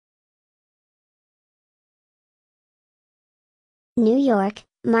New York,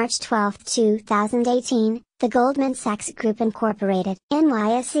 March 12, 2018, the Goldman Sachs Group Incorporated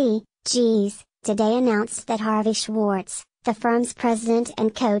 (NYSE) Gs. Today announced that Harvey Schwartz, the firm's president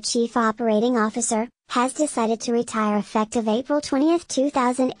and co-chief operating officer, has decided to retire effective April 20,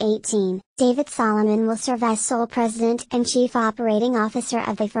 2018. David Solomon will serve as sole president and chief operating officer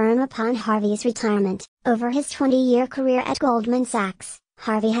of the firm upon Harvey's retirement. Over his 20-year career at Goldman Sachs,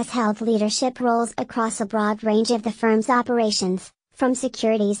 Harvey has held leadership roles across a broad range of the firm's operations, from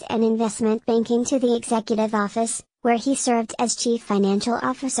securities and investment banking to the executive office, where he served as chief financial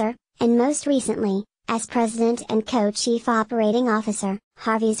officer, and most recently, as president and co-chief operating officer.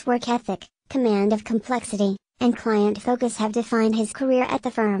 Harvey's work ethic, command of complexity, and client focus have defined his career at the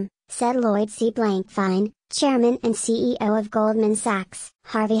firm, said Lloyd C. Blankfein, chairman and CEO of Goldman Sachs.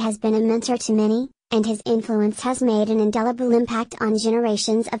 Harvey has been a mentor to many, and his influence has made an indelible impact on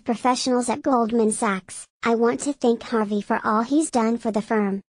generations of professionals at Goldman Sachs. I want to thank Harvey for all he's done for the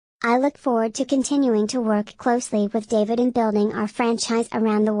firm. I look forward to continuing to work closely with David in building our franchise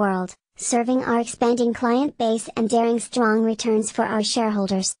around the world, serving our expanding client base and daring strong returns for our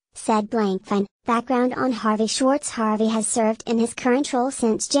shareholders, said Blankfein. Background on Harvey Schwartz. Harvey has served in his current role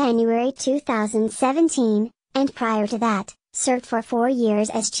since January 2017, and prior to that, served for 4 years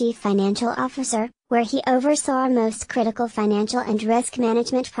as Chief Financial Officer, where he oversaw our most critical financial and risk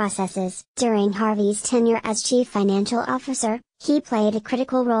management processes. During Harvey's tenure as Chief Financial Officer, he played a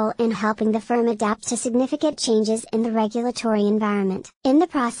critical role in helping the firm adapt to significant changes in the regulatory environment. In the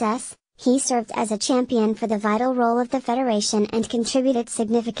process, he served as a champion for the vital role of the Federation and contributed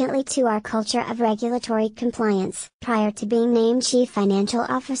significantly to our culture of regulatory compliance. Prior to being named Chief Financial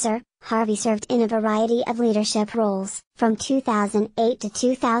Officer, Harvey served in a variety of leadership roles. From 2008 to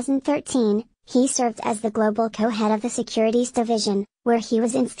 2013, he served as the global co-head of the Securities Division, where he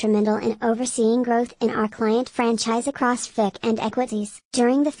was instrumental in overseeing growth in our client franchise across FICC and equities.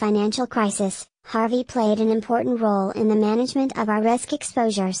 During the financial crisis, Harvey played an important role in the management of our risk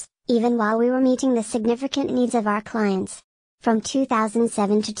exposures, even while we were meeting the significant needs of our clients. From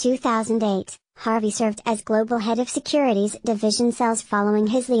 2007 to 2008, Harvey served as global head of Securities Division Sales following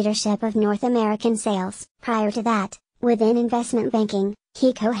his leadership of North American sales. Prior to that, within investment banking,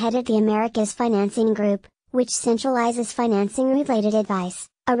 he co-headed the Americas Financing Group, which centralizes financing-related advice,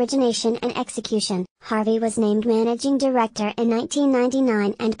 origination and execution. Harvey was named Managing Director in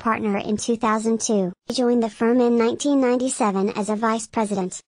 1999 and Partner in 2002. He joined the firm in 1997 as a Vice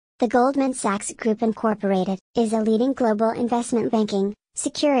President. The Goldman Sachs Group Incorporated is a leading global investment banking,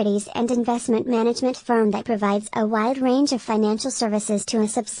 securities and investment management firm that provides a wide range of financial services to a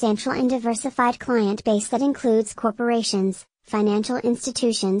substantial and diversified client base that includes corporations, financial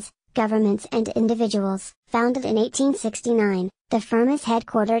institutions, governments and individuals. Founded in 1869, the firm is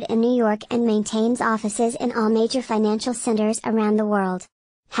headquartered in New York and maintains offices in all major financial centers around the world.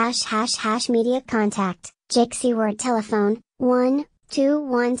 ## media contact, Jake Seward. Telephone,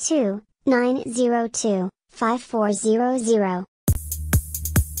 1-212-902-5400.